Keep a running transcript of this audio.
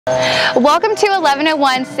Welcome to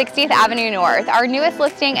 1101 60th Avenue North, our newest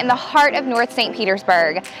listing in the heart of North St.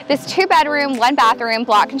 Petersburg. This 2-bedroom, 1-bathroom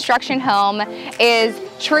block construction home is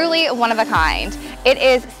truly one of a kind. It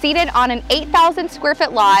is seated on an 8,000 square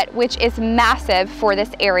foot lot, which is massive for this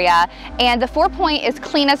area, and the 4-point is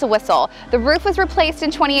clean as a whistle. The roof was replaced in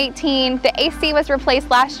 2018, the AC was replaced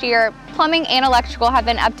last year, plumbing and electrical have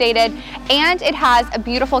been updated, and it has a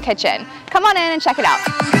beautiful kitchen. Come on in and check it out.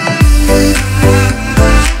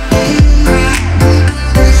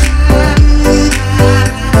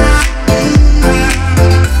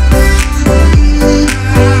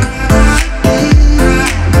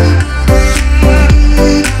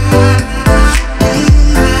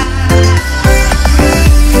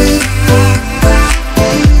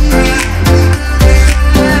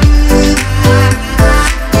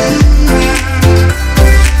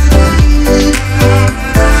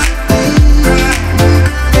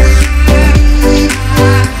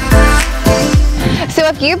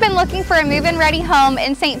 If you've been looking for a move-in ready home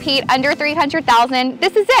in St. Pete under $300,000,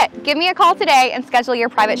 this is it. Give me a call today and schedule your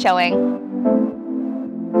private showing.